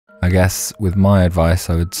I guess with my advice,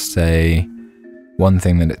 I would say one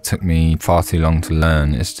thing that it took me far too long to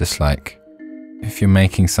learn is just like, if you're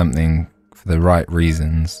making something for the right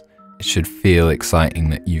reasons, it should feel exciting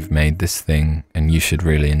that you've made this thing and you should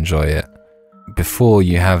really enjoy it. Before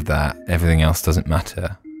you have that, everything else doesn't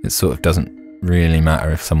matter. It sort of doesn't really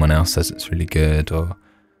matter if someone else says it's really good, or,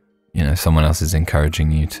 you know, someone else is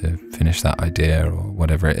encouraging you to finish that idea or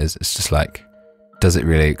whatever it is. It's just like, does it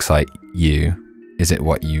really excite you? Is it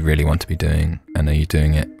what you really want to be doing? And are you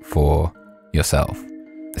doing it for yourself?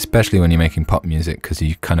 Especially when you're making pop music, because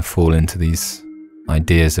you kind of fall into these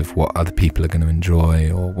ideas of what other people are going to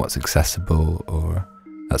enjoy or what's accessible or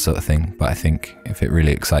that sort of thing. But I think if it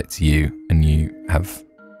really excites you and you have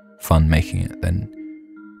fun making it, then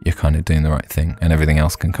you're kind of doing the right thing, and everything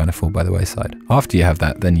else can kind of fall by the wayside. After you have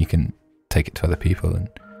that, then you can take it to other people and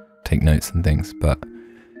take notes and things. But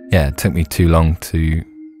yeah, it took me too long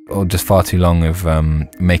or just far too long of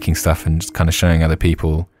making stuff and just kind of showing other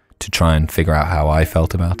people to try and figure out how I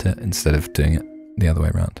felt about it instead of doing it the other way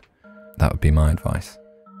around. That would be my advice.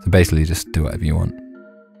 So basically just do whatever you want.